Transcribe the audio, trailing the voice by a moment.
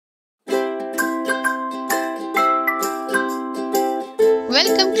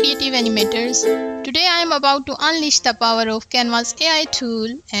Welcome creative animators. Today I am about to unleash the power of Canva's AI tool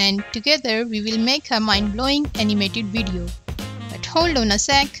and together we will make a mind-blowing animated video. But hold on a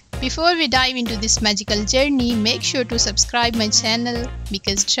sec. Before we dive into this magical journey, make sure to subscribe my channel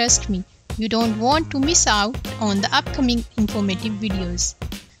because trust me, you don't want to miss out on the upcoming informative videos.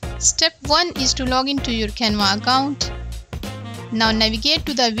 Step 1 is to log into your Canva account. Now navigate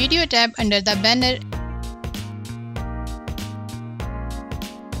to the video tab under the banner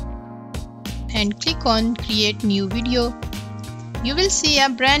and click on Create New Video. You will see a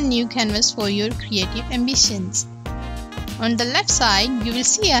brand new canvas for your creative ambitions. On the left side, you will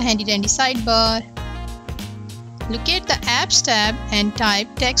see a handy-dandy sidebar. Locate the Apps tab and type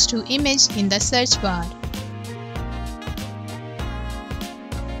text to image in the search bar.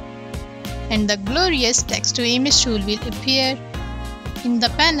 And the glorious text to image tool will appear. In the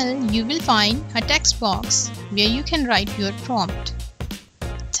panel, you will find a text box where you can write your prompt.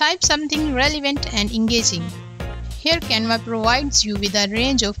 Type something relevant and engaging. Here Canva provides you with a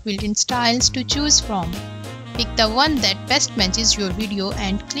range of built-in styles to choose from. Pick the one that best matches your video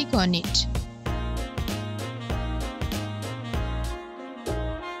and click on it.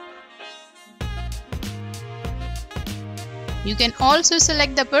 You can also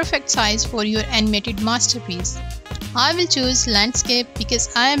select the perfect size for your animated masterpiece. I will choose landscape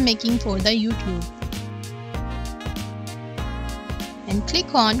because I am making for the YouTube. And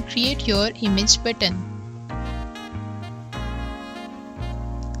click on Create Your Image button.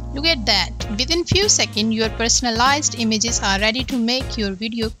 Look at that, within few seconds your personalized images are ready to make your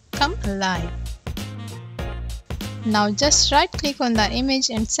video come alive. Now just right click on the image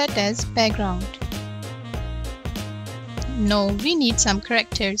and set as background. Now we need some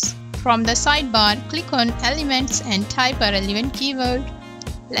characters. From the sidebar, click on Elements and type a relevant keyword.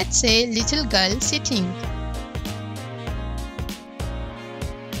 Let's say little girl sitting.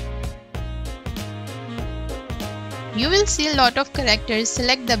 You will see a lot of characters.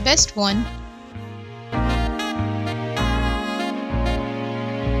 Select the best one.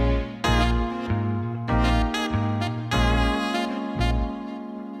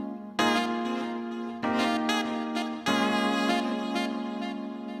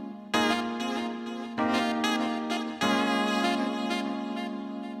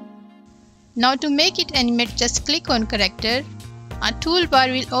 Now to make it animate, just click on character. A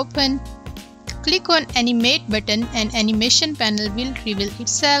toolbar will open. Click on Animate button and animation panel will reveal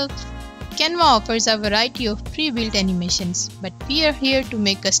itself. Canva offers a variety of pre-built animations, but we are here to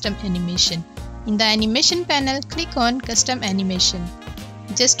make custom animation. In the animation panel, click on Custom Animation.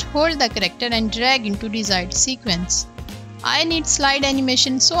 Just hold the character and drag into desired sequence. I need slide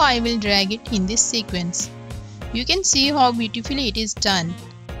animation, so I will drag it in this sequence. You can see how beautifully it is done.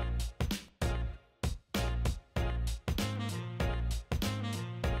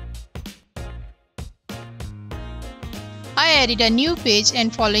 I added a new page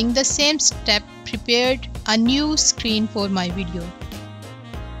and following the same step prepared a new screen for my video.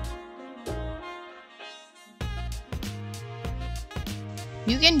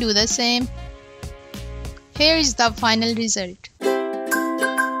 You can do the same. Here is the final result.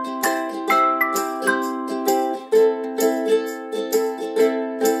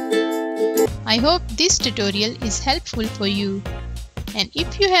 I hope this tutorial is helpful for you. And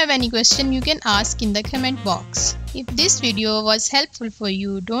if you have any question, you can ask in the comment box. If this video was helpful for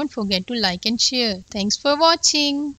you, don't forget to like and share. Thanks for watching.